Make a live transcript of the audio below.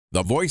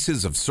The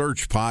Voices of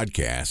Search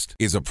podcast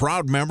is a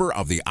proud member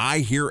of the I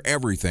Hear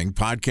Everything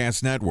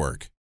podcast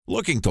network.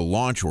 Looking to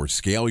launch or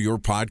scale your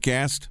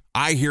podcast?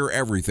 I Hear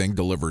Everything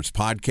delivers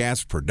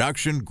podcast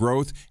production,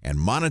 growth, and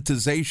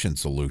monetization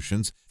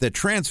solutions that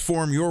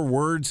transform your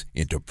words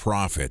into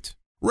profit.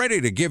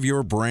 Ready to give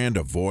your brand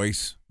a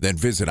voice? Then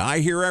visit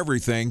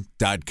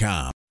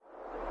iheareverything.com.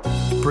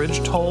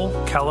 Bridge toll,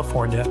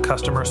 California,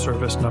 customer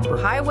service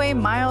number. Highway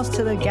miles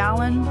to the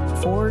gallon,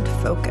 Ford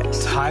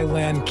Focus.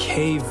 Thailand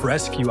cave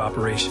rescue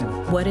operation.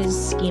 What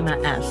is Schema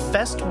F?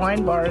 Best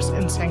wine bars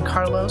in San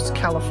Carlos,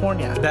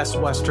 California. Best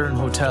Western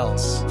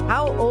hotels.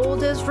 How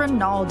old is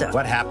Ronaldo?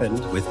 What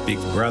happened with Big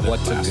Brother?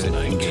 What's a good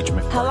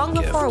engagement? How long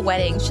before a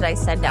wedding should I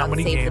send out How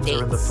many save the games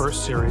dates? are in the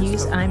first series?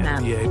 Use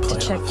IMAP to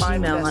check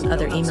email on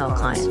other email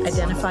clients.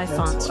 Identify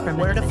fonts from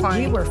Where to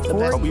find We were the 4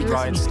 best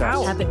years in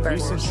stuff. Avid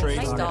burgers.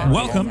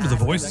 Welcome to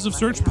the Voices of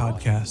Search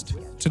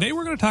podcast. Today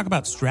we're going to talk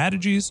about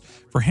strategies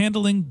for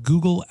handling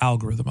Google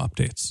algorithm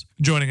updates.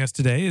 Joining us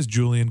today is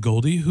Julian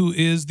Goldie, who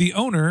is the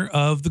owner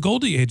of the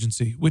Goldie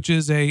Agency, which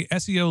is a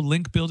SEO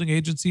link building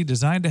agency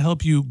designed to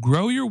help you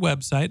grow your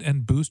website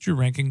and boost your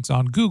rankings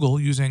on Google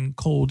using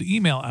cold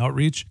email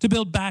outreach to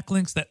build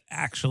backlinks that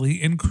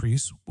actually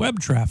increase web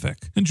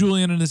traffic. And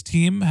Julian and his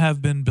team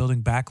have been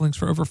building backlinks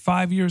for over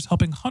 5 years,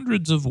 helping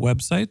hundreds of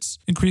websites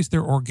increase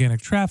their organic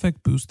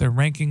traffic, boost their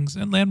rankings,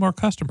 and land more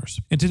customers.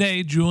 And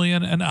today,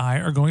 Julian and I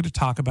are going to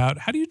talk about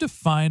how do you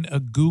define a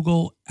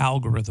Google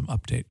algorithm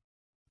update.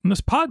 And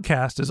this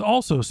podcast is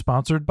also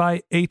sponsored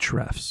by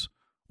Ahrefs.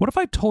 What if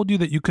I told you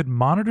that you could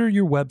monitor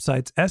your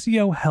website's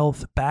SEO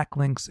health,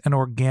 backlinks, and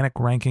organic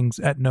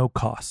rankings at no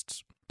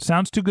costs?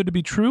 Sounds too good to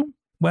be true?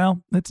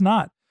 Well, it's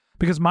not,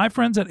 because my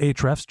friends at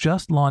Ahrefs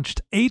just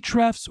launched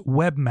Ahrefs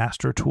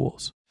Webmaster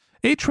Tools.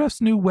 Ahrefs'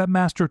 new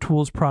Webmaster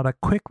Tools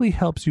product quickly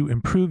helps you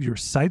improve your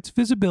site's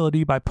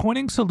visibility by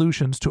pointing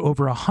solutions to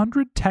over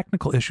 100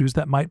 technical issues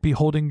that might be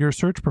holding your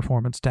search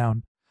performance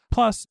down.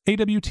 Plus,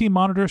 AWT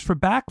monitors for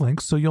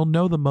backlinks so you'll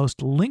know the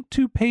most linked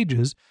to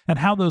pages and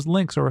how those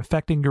links are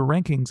affecting your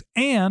rankings.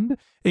 And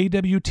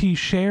AWT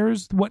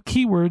shares what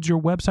keywords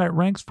your website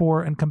ranks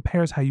for and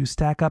compares how you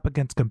stack up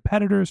against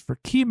competitors for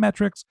key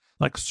metrics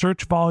like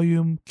search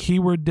volume,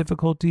 keyword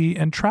difficulty,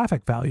 and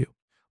traffic value.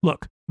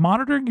 Look,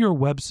 monitoring your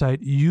website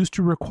used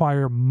to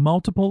require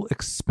multiple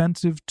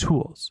expensive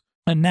tools.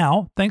 And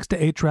now, thanks to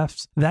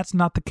Ahrefs, that's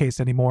not the case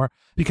anymore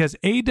because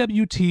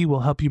AWT will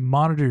help you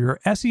monitor your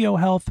SEO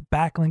health,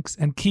 backlinks,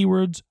 and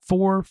keywords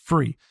for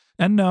free.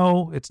 And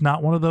no, it's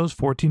not one of those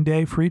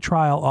 14-day free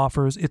trial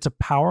offers. It's a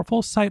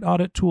powerful site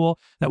audit tool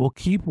that will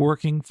keep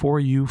working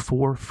for you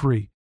for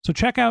free. So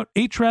check out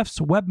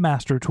Ahrefs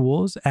Webmaster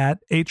Tools at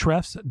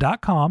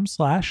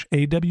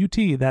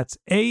ahrefs.com/AWT. That's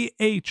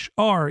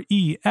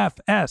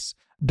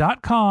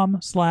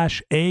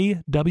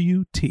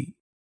ahrefs.com/AWT.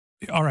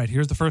 All right,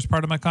 here's the first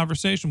part of my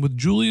conversation with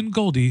Julian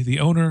Goldie, the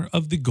owner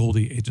of the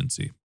Goldie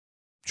Agency.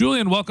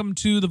 Julian, welcome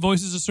to the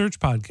Voices of Search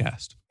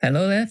podcast.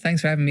 Hello there. Thanks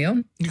for having me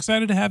on.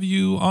 Excited to have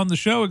you on the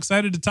show.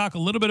 Excited to talk a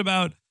little bit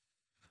about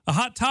a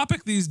hot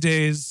topic these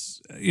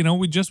days. You know,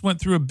 we just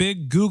went through a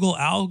big Google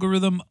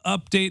algorithm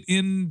update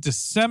in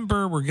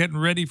December. We're getting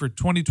ready for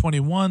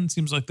 2021.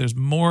 Seems like there's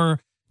more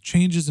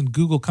changes in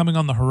Google coming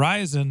on the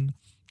horizon.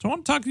 So I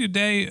want to talk to you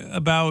today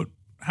about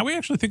how we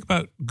actually think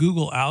about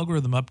Google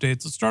algorithm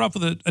updates. Let's start off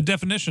with a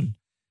definition.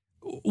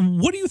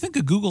 What do you think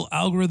a Google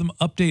algorithm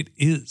update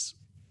is?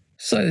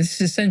 So this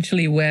is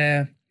essentially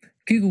where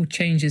Google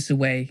changes the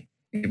way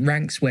it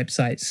ranks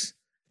websites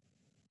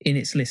in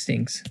its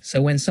listings.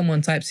 So when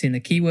someone types in a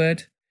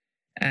keyword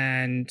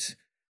and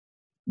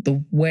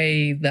the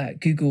way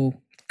that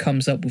Google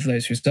comes up with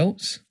those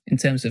results in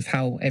terms of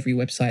how every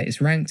website is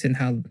ranked and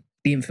how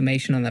the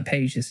information on that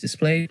page is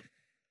displayed,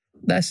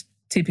 that's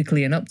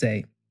typically an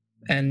update.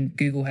 And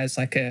Google has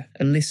like a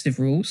list of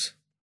rules,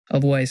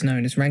 otherwise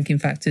known as ranking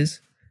factors,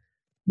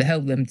 that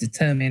help them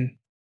determine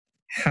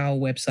how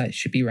websites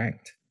should be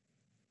ranked.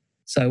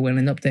 So when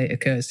an update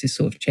occurs, this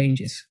sort of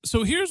changes.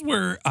 So here's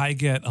where I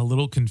get a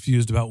little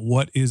confused about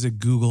what is a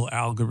Google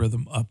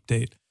algorithm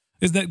update.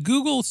 Is that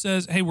Google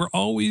says, hey, we're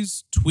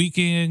always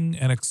tweaking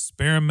and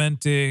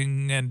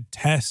experimenting and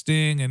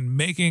testing and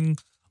making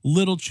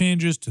little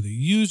changes to the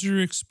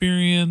user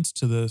experience,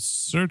 to the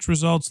search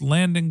results,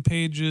 landing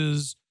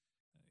pages.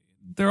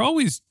 They're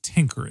always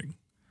tinkering.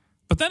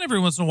 But then every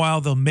once in a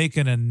while, they'll make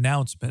an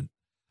announcement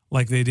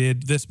like they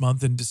did this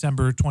month in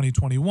December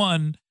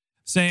 2021,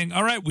 saying,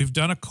 all right, we've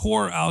done a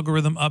core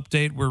algorithm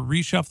update. We're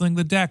reshuffling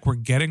the deck. We're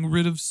getting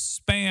rid of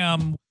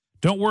spam.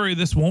 Don't worry,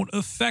 this won't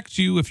affect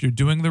you if you're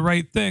doing the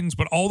right things,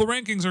 but all the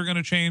rankings are going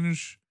to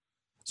change.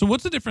 So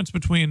what's the difference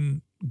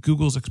between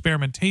Google's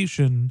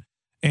experimentation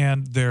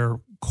and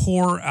their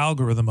core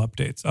algorithm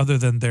updates, other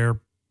than their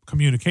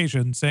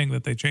communication saying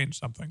that they changed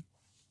something?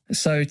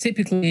 So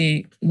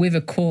typically with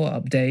a core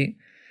update,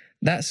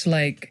 that's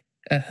like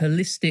a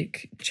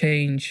holistic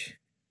change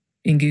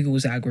in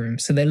Google's algorithm.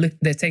 So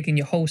they're taking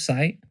your whole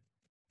site,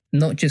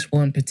 not just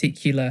one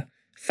particular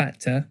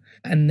factor,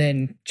 and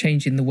then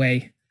changing the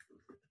way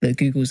that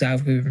Google's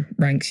algorithm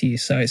ranks you.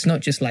 So it's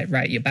not just like,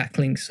 right, your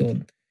backlinks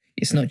or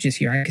It's not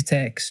just your anchor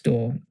text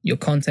or your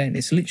content.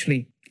 It's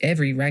literally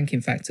every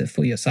ranking factor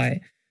for your site.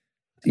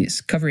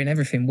 It's covering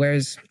everything.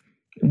 Whereas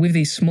with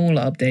these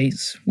smaller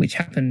updates, which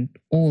happen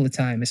all the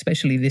time,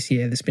 especially this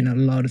year, there's been a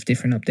lot of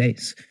different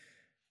updates.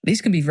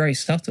 These can be very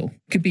subtle.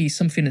 It could be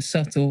something as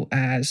subtle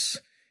as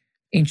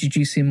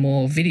introducing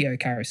more video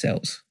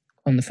carousels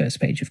on the first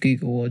page of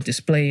Google, or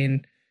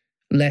displaying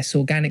less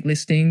organic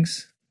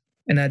listings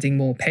and adding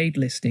more paid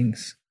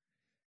listings.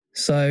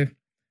 So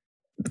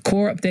the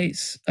core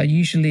updates are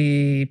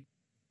usually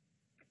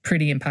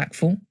pretty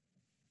impactful.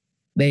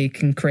 They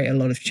can create a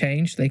lot of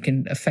change. They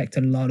can affect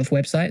a lot of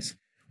websites.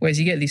 Whereas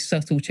you get these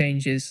subtle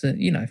changes that,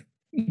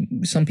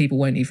 some people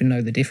won't even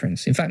know the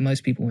difference. In fact,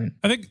 most people won't.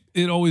 I think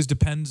it always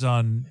depends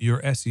on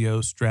your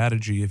SEO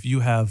strategy. If you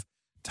have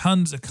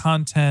tons of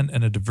content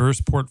and a diverse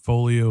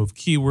portfolio of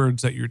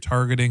keywords that you're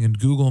targeting, and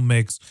Google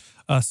makes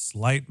a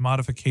slight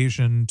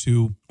modification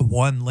to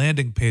one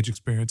landing page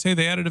experience. Hey,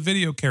 they added a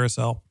video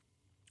carousel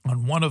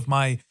on one of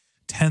my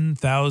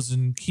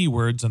 10,000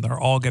 keywords and they're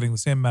all getting the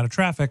same amount of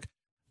traffic.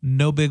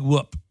 No big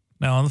whoop.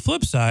 Now, on the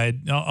flip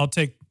side, I'll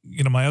take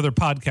my other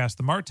podcast,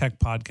 the Martech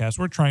podcast.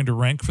 We're trying to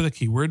rank for the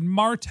keyword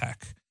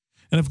Martech.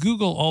 And if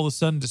Google all of a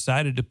sudden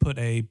decided to put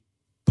a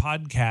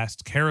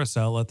podcast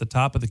carousel at the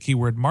top of the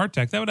keyword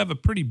Martech, that would have a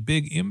pretty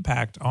big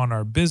impact on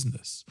our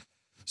business.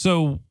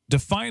 So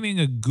defining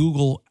a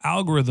Google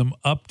algorithm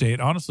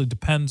update honestly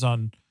depends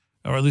on,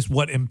 or at least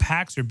what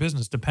impacts your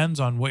business depends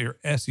on what your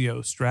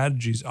SEO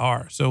strategies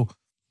are. So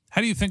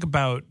how do you think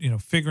about,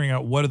 figuring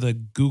out what are the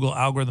Google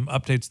algorithm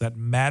updates that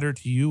matter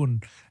to you,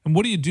 and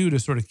what do you do to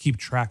sort of keep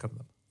track of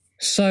them?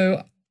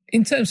 So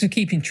in terms of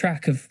keeping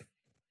track of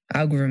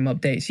algorithm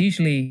updates,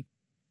 usually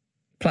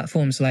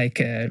platforms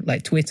like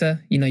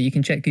Twitter, you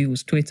can check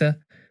Google's Twitter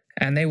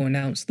and they will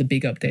announce the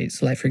big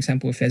updates. Like, for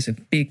example, if there's a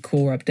big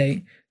core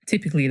update,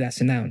 typically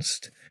that's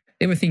announced.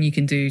 The other thing you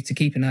can do to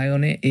keep an eye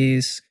on it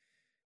is,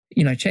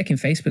 checking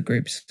Facebook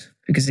groups.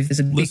 Because if there's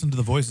a listen to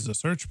the Voices of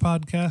Search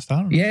podcast. I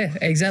don't know. Yeah,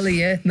 exactly.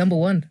 Yeah, number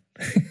one.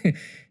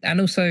 And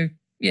also,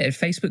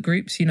 Facebook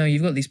groups.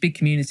 You've got these big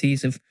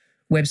communities of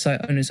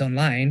website owners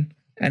online,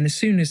 and as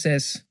soon as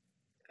there's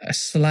a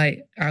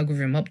slight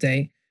algorithm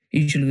update,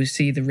 usually we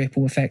see the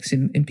ripple effects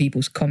in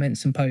people's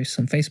comments and posts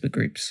on Facebook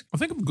groups. I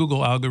think of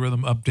Google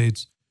algorithm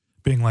updates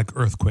being like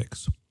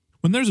earthquakes.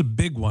 When there's a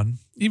big one,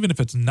 even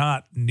if it's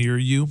not near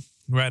you,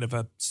 right? If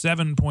a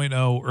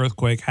 7.0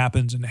 earthquake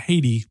happens in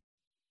Haiti,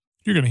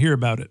 you're going to hear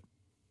about it.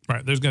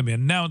 Right, there's going to be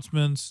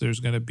announcements. There's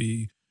going to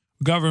be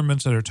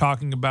governments that are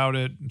talking about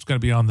it. It's going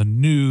to be on the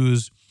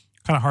news.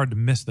 Kind of hard to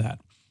miss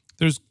that.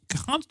 There's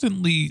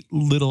constantly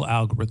little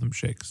algorithm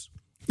shakes.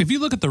 If you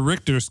look at the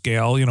Richter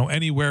scale,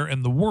 anywhere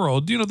in the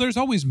world, there's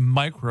always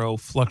micro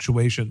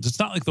fluctuations. It's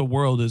not like the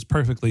world is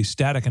perfectly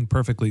static and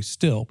perfectly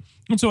still.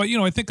 And so,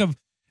 I think of,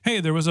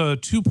 hey, there was a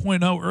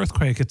 2.0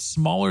 earthquake. It's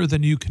smaller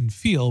than you can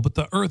feel, but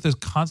the earth is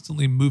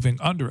constantly moving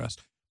under us.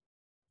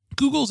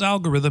 Google's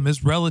algorithm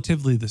is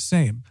relatively the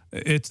same.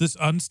 It's this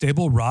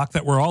unstable rock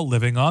that we're all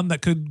living on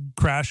that could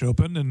crash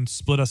open and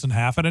split us in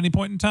half at any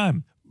point in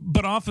time.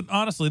 But often,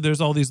 honestly,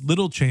 there's all these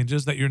little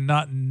changes that you're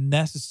not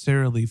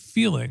necessarily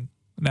feeling.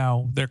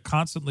 Now, they're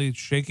constantly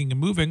shaking and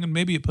moving, and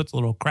maybe it puts a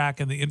little crack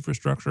in the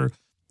infrastructure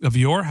of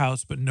your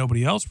house, but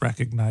nobody else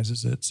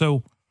recognizes it.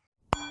 So,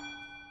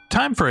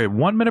 time for a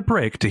 1-minute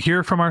break to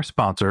hear from our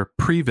sponsor,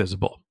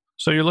 Previsible.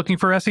 So you're looking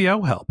for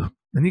SEO help,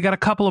 and you got a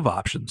couple of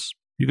options.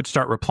 You could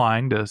start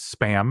replying to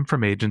spam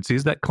from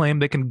agencies that claim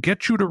they can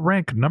get you to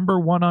rank number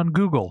 1 on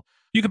Google.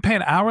 You can pay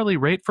an hourly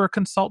rate for a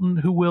consultant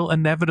who will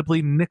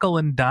inevitably nickel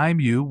and dime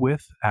you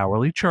with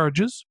hourly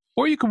charges.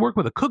 Or you can work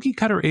with a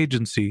cookie-cutter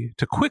agency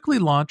to quickly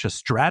launch a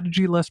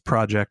strategy-less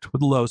project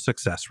with low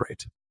success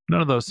rate. None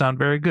of those sound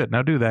very good,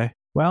 now do they?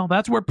 Well,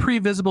 that's where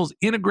Previsible's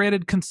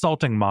integrated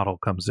consulting model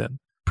comes in.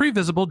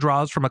 Previsible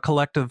draws from a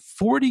collective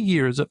 40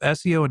 years of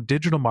SEO and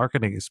digital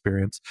marketing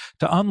experience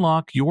to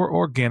unlock your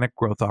organic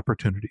growth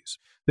opportunities.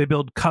 They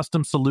build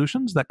custom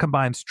solutions that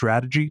combine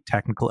strategy,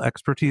 technical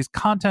expertise,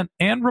 content,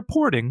 and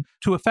reporting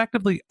to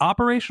effectively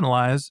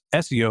operationalize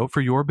SEO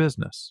for your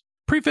business.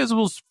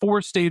 Previsible's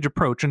 4-stage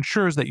approach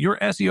ensures that your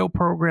SEO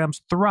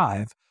programs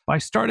thrive by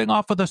starting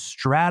off with a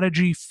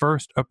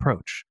strategy-first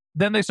approach.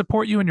 Then they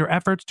support you in your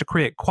efforts to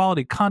create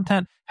quality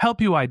content,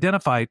 help you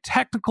identify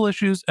technical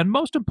issues, and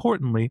most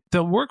importantly,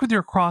 they'll work with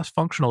your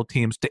cross-functional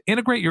teams to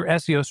integrate your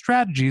SEO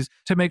strategies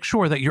to make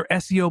sure that your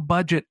SEO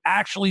budget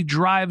actually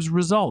drives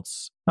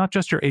results, not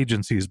just your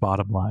agency's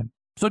bottom line.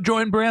 So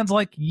join brands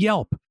like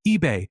Yelp,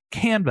 eBay,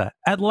 Canva,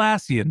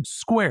 Atlassian,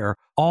 Square,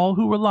 all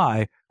who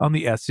rely on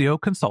the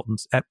SEO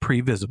consultants at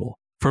Previsible.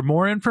 For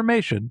more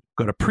information,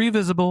 go to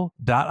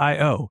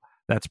previsible.io.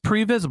 That's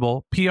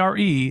Previsible,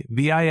 Previsible.io.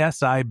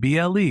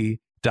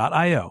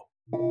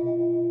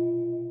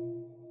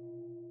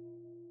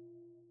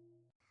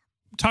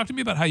 Talk to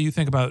me about how you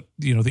think about,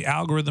 the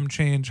algorithm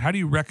change. How do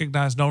you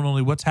recognize not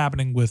only what's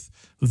happening with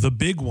the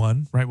big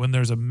one, right, when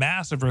there's a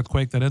massive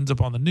earthquake that ends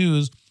up on the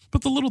news,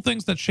 but the little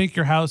things that shake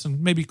your house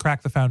and maybe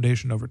crack the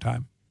foundation over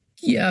time?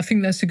 Yeah, I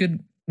think that's a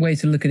good way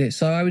to look at it.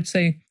 So I would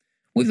say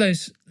with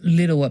those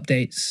little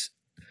updates,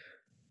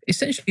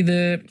 essentially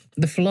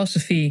the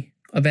philosophy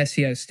of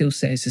SEO still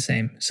stays the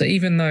same. So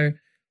even though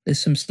there's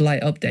some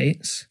slight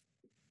updates,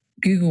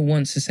 Google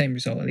wants the same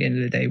result at the end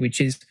of the day,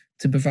 which is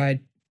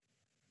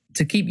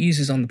to keep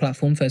users on the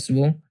platform, first of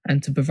all,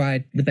 and to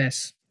provide the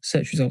best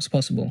search results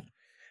possible.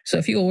 So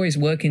if you're always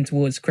working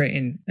towards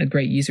creating a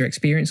great user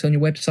experience on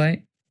your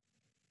website,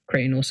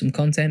 creating awesome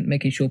content,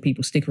 making sure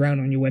people stick around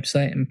on your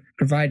website and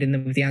providing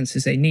them with the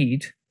answers they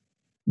need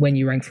when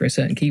you rank for a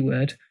certain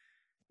keyword,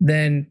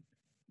 then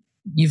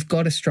you've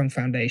got a strong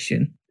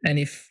foundation. And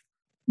if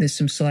there's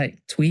some slight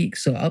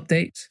tweaks or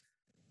updates,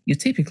 you're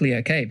typically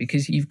okay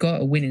because you've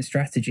got a winning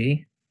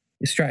strategy.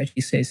 The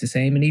strategy stays the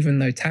same. And even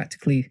though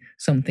tactically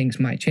some things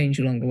might change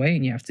along the way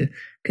and you have to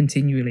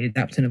continually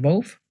adapt and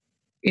evolve,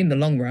 in the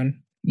long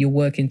run, you're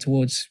working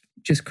towards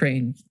just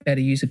creating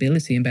better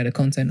usability and better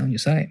content on your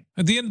site.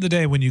 At the end of the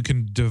day, when you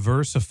can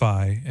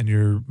diversify and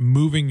you're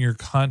moving your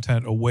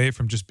content away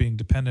from just being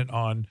dependent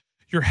on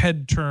your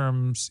head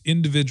terms,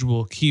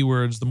 individual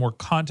keywords, the more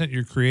content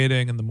you're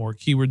creating and the more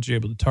keywords you're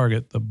able to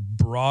target, the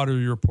broader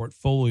your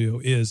portfolio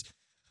is,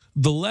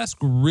 the less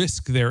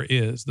risk there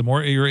is, the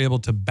more you're able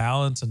to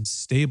balance and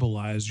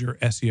stabilize your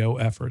SEO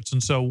efforts.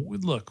 And so,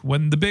 look,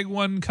 when the big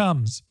one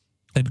comes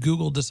and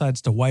Google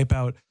decides to wipe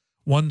out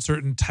one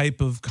certain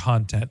type of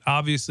content,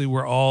 obviously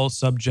we're all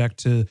subject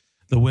to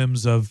the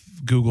whims of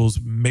Google's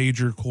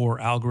major core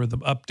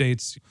algorithm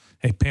updates.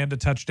 Hey, Panda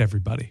touched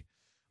everybody.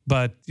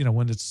 But,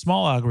 when it's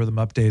small algorithm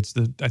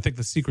updates, I think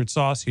the secret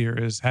sauce here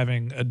is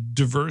having a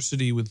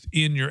diversity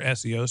within your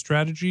SEO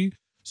strategy.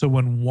 So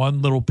when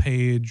one little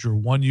page or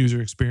one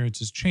user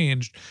experience is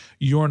changed,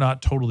 you're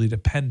not totally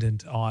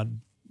dependent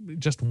on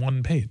just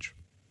one page.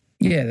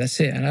 Yeah, that's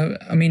it.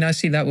 And I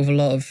see that with a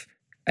lot of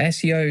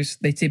SEOs.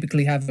 They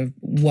typically have a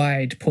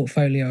wide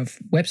portfolio of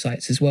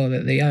websites as well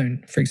that they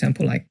own. For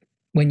example, like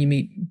when you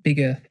meet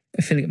bigger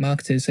affiliate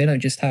marketers, they don't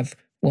just have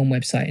one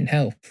website in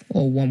health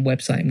or one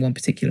website in one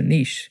particular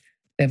niche.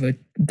 They have a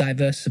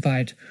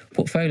diversified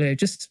portfolio,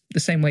 just the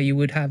same way you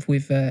would have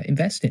with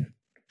investing.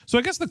 So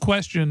I guess the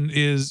question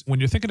is, when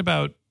you're thinking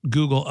about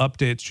Google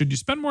updates, should you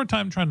spend more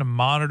time trying to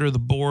monitor the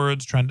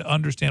boards, trying to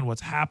understand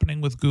what's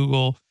happening with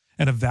Google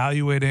and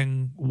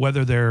evaluating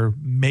whether they're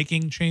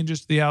making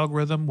changes to the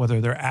algorithm, whether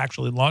they're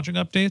actually launching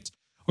updates?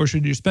 Or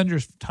should you spend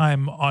your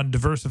time on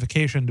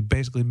diversification to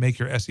basically make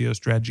your SEO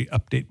strategy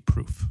update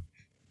proof?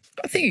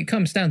 I think it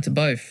comes down to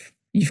both.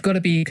 You've got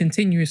to be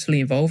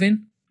continuously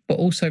evolving, but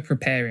also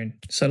preparing.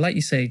 So like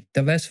you say,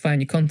 diversifying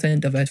your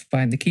content,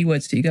 diversifying the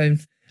keywords that you go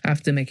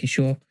after, making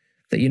sure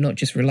that you're not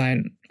just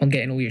reliant on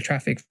getting all your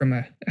traffic from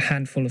a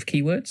handful of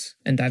keywords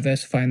and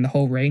diversifying the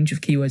whole range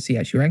of keywords that you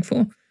actually rank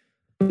for.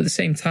 But at the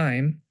same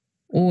time,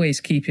 always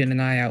keeping an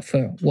eye out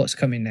for what's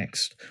coming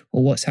next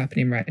or what's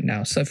happening right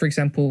now. So for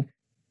example,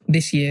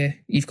 this year,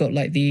 you've got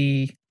like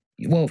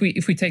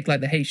if we take like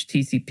the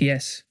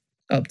HTTPS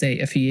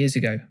update a few years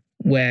ago,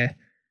 where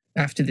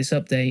after this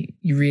update,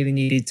 you really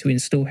needed to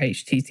install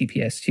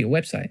HTTPS to your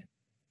website.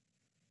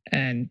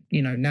 And,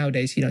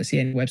 nowadays you don't see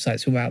any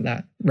websites without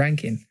that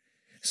ranking.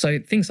 So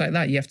things like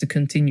that, you have to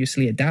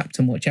continuously adapt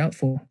and watch out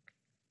for,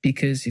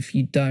 because if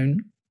you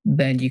don't,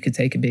 then you could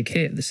take a big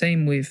hit. The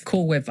same with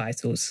core web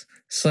vitals.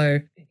 So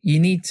you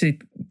need to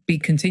be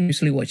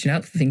continuously watching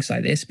out for things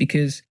like this,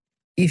 because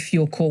if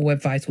your core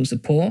web vitals are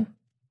poor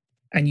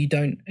and you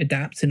don't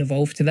adapt and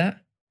evolve to that,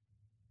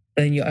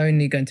 then you're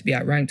only going to be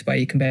outranked by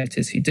your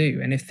competitors who do.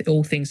 And if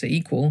all things are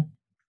equal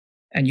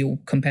and your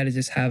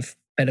competitors have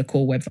better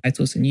core web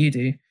vitals than you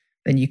do,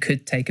 then you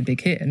could take a big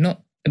hit. And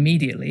not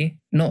immediately,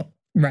 not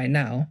right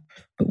now,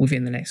 but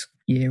within the next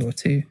year or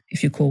two,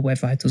 if your core web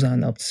vitals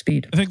aren't up to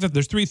speed. I think that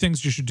there's three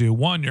things you should do.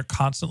 One, you're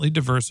constantly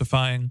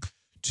diversifying.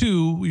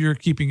 Two, you're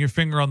keeping your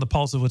finger on the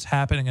pulse of what's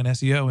happening in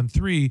SEO. And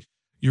three,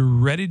 you're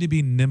ready to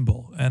be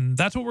nimble. And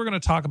that's what we're going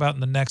to talk about in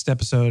the next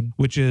episode,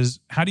 which is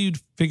how do you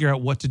figure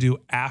out what to do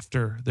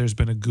after there's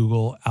been a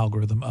Google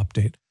algorithm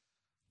update?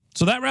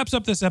 So that wraps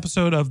up this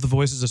episode of the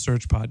Voices of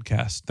Search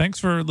podcast. Thanks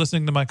for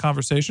listening to my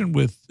conversation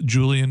with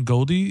Julian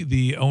Goldie,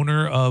 the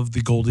owner of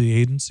the Goldie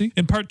Agency.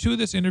 In part 2 of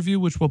this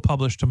interview, which we'll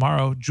publish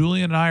tomorrow,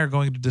 Julian and I are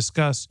going to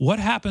discuss what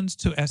happens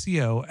to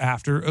SEO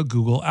after a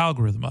Google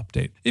algorithm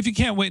update. If you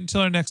can't wait until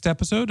our next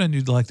episode and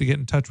you'd like to get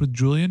in touch with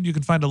Julian, you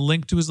can find a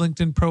link to his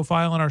LinkedIn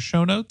profile in our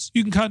show notes.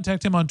 You can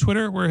contact him on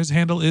Twitter, where his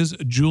handle is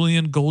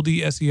Julian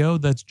Goldie SEO.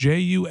 That's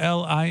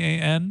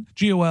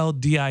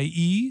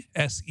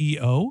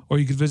JulianGoldieseo. Or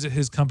you can visit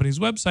his company's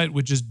website,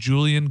 which is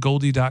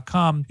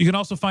juliangoldie.com. You can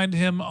also find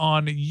him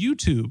on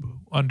YouTube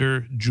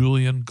under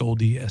Julian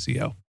Goldie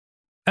SEO.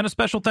 And a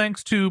special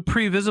thanks to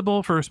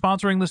Previsible for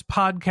sponsoring this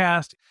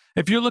podcast.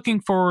 If you're looking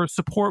for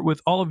support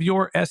with all of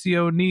your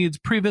SEO needs,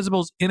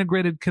 Previsible's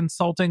integrated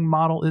consulting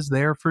model is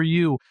there for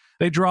you.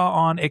 They draw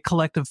on a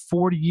collective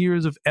 40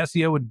 years of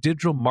SEO and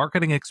digital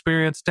marketing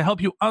experience to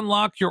help you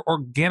unlock your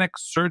organic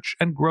search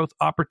and growth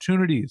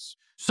opportunities.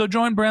 So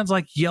join brands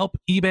like Yelp,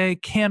 eBay,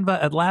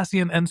 Canva,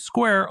 Atlassian, and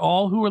Square,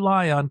 all who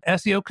rely on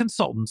SEO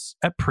consultants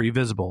at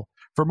Previsible.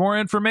 For more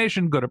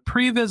information, go to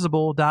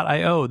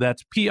previsible.io.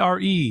 That's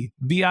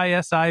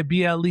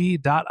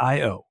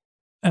Previsible.io.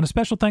 And a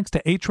special thanks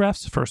to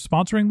Ahrefs for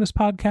sponsoring this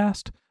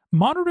podcast.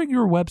 Monitoring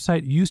your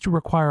website used to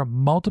require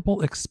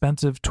multiple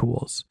expensive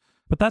tools,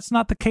 but that's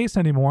not the case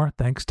anymore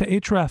thanks to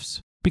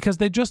Ahrefs, because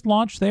they just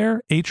launched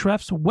their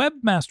Ahrefs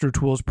Webmaster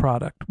Tools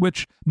product,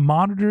 which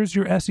monitors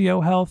your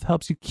SEO health,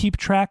 helps you keep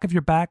track of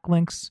your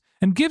backlinks,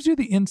 and gives you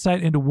the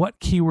insight into what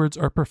keywords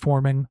are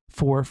performing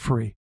for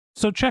free.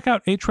 So check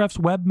out Ahrefs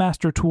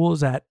Webmaster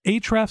Tools at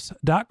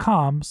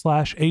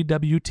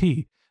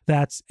ahrefs.com/AWT.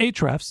 That's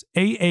Ahrefs,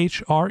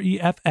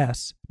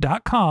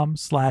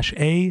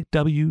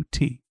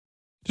 ahrefs.com/AWT.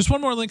 Just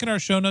one more link in our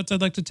show notes I'd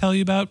like to tell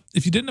you about.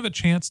 If you didn't have a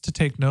chance to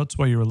take notes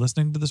while you were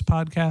listening to this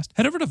podcast,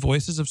 head over to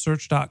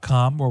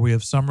voicesofsearch.com, where we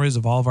have summaries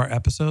of all of our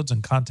episodes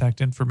and contact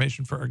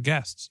information for our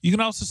guests. You can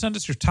also send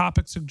us your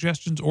topic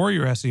suggestions or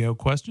your SEO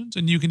questions,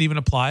 and you can even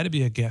apply to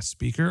be a guest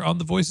speaker on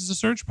the Voices of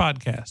Search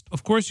podcast.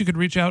 Of course, you could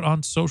reach out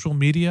on social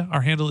media.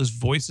 Our handle is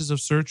Voices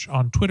of Search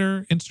on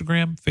Twitter,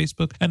 Instagram,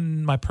 Facebook,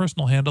 and my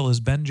personal handle is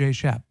Ben J.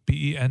 Shap,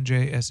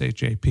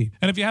 BenJShap.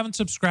 And if you haven't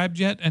subscribed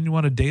yet and you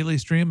want a daily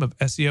stream of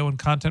SEO and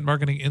content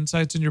marketing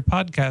insights in your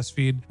podcast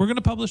feed, we're going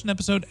to publish an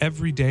episode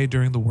every day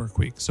during the work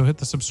week. So hit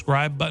the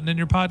subscribe button in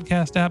your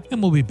podcast app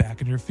and we'll be back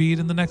in your feed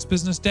in the next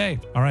business day.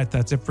 All right,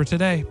 that's it for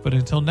today. But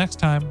until next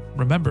time,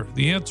 remember,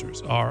 the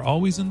answers are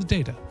always in the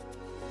data.